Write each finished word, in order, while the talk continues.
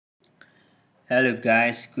Hello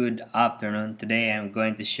guys, good afternoon. Today I'm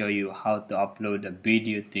going to show you how to upload a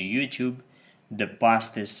video to YouTube the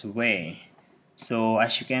fastest way. So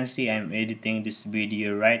as you can see, I'm editing this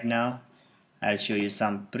video right now. I'll show you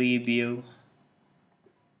some preview.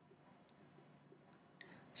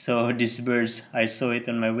 So these birds, I saw it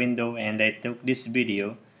on my window and I took this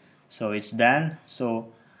video. So it's done.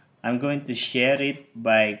 So I'm going to share it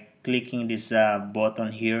by clicking this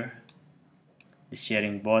button here, the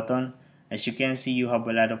sharing button. As you can see, you have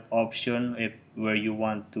a lot of options where you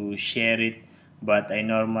want to share it, but I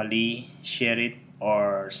normally share it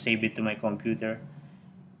or save it to my computer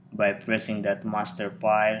by pressing that master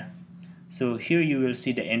file. So here you will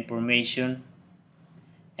see the information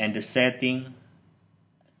and the setting.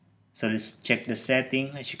 So let's check the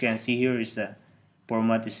setting. As you can see, here is the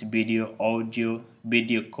format is video, audio,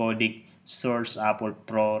 video codec, source Apple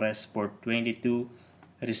ProRes 422,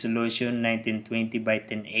 resolution 1920 by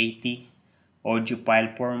 1080, audio file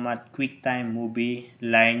format, QuickTime movie,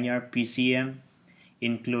 linear PCM,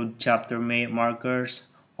 include chapter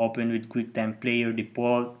markers, open with QuickTime player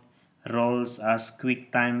default, rolls as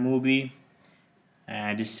QuickTime movie,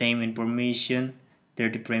 the same information,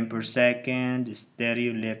 30 frames per second,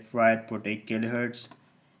 stereo left right 48 kilohertz,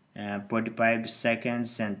 45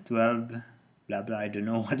 seconds and 12 blah blah, I don't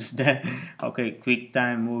know what's that. Okay,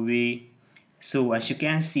 QuickTime movie. So as you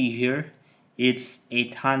can see here, it's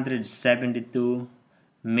 872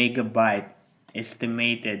 megabyte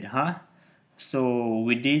estimated, so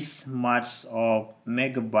with this much of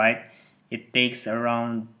megabyte, it takes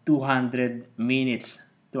around 200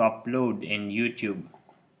 minutes to upload in YouTube.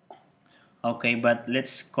 Okay, but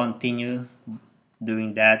let's continue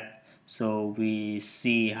doing that so we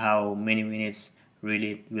see how many minutes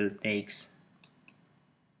really it will takes.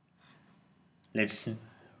 Let's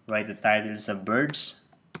write the titles of birds.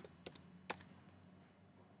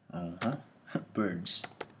 Birds.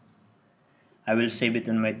 I will save it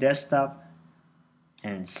on my desktop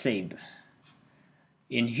and save.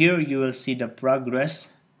 In here you will see the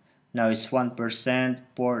progress. Now it's 1%,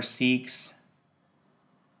 4, 6.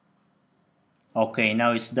 Okay,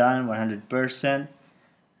 now it's done, 100%.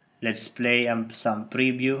 Let's play some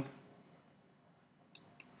preview.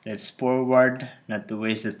 Let's forward, not to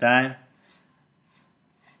waste the time.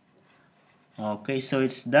 Okay, so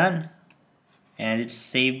it's done and it's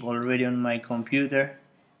saved already on my computer,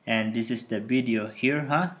 and this is the video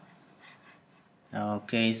here,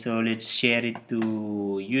 Okay, so let's share it to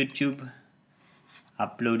YouTube.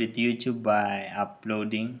 Upload it to YouTube by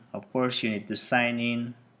uploading. Of course, you need to sign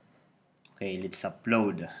in. Okay, let's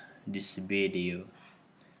upload this video.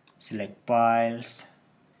 Select files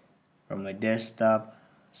from my desktop.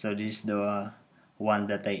 So this is the one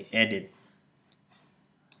that I edit.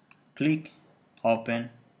 Click open.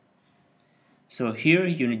 So here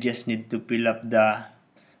you just need to fill up the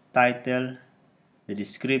title, the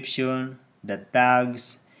description, the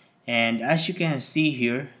tags, and as you can see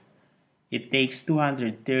here, it takes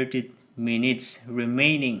 230 minutes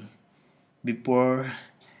remaining before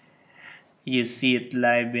you see it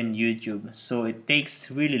live in YouTube. So it takes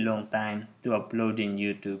really long time to upload in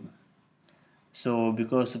YouTube. So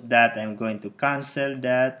because of that, I'm going to cancel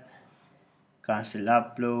that, cancel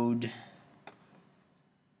upload,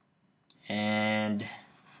 and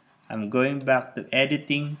I'm going back to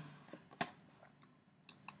editing,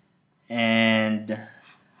 and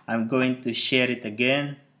I'm going to share it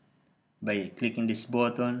again by clicking this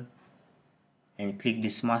button and click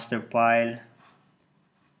this master file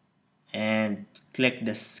and click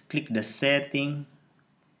the setting,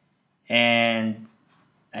 and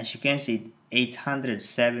as you can see,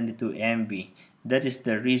 872 MB. That is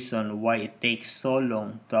the reason why it takes so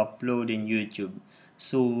long to upload in YouTube.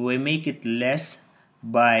 So we make it less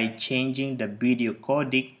by changing the video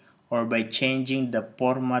codec or by changing the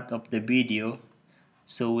format of the video.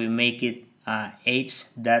 So we make it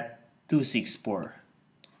H.264.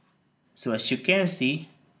 So as you can see,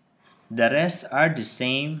 the rest are the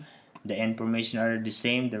same, the information are the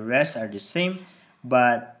same, the rest are the same,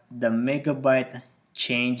 but the megabyte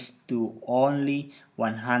changed to only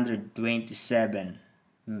 127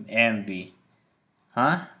 MB.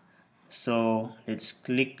 So let's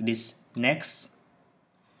click this next,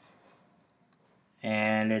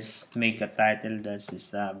 and let's make a title that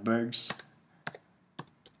is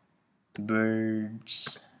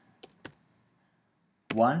birds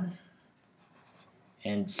 1,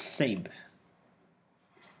 and save.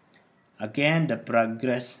 Again, the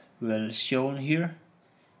progress will shown here,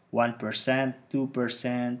 1%,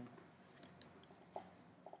 2%.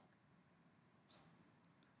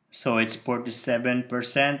 So it's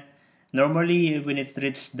 47%. Normally when it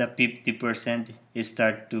reaches the 50%, it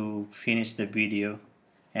start to finish the video.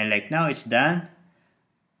 And like now it's done.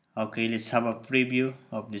 Okay, let's have a preview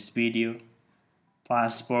of this video.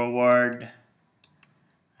 Fast forward.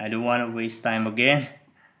 I don't want to waste time again.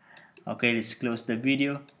 Okay, let's close the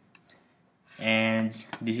video. And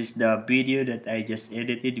this is the video that I just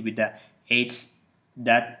edited with the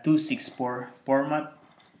H.264 format.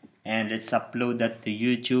 And let's upload that to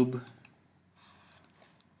YouTube.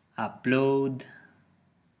 Upload.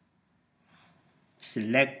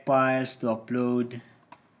 Select files to upload.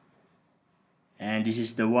 And this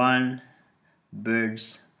is the one,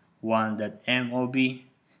 birds1.mob.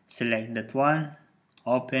 Select that one,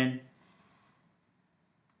 open.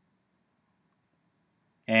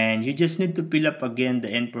 And you just need to fill up again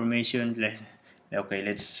the information. Okay,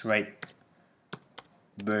 let's write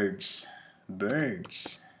birds,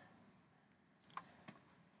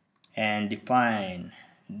 and define,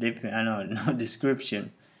 no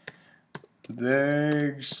description.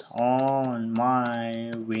 Birds on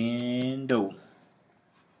my window.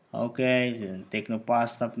 Okay, then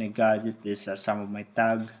TechnoPasta, Megabyte, these are some of my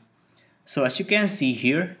tag. So as you can see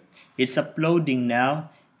here, it's uploading now,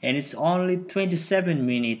 and it's only 27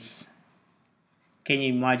 minutes. Can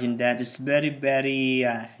you imagine that? It's very very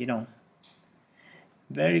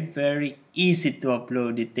easy to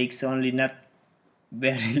upload. It takes only not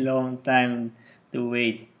very long time to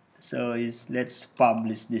wait. So let's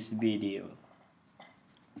publish this video.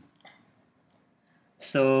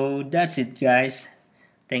 So that's it, guys.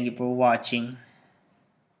 Thank you for watching.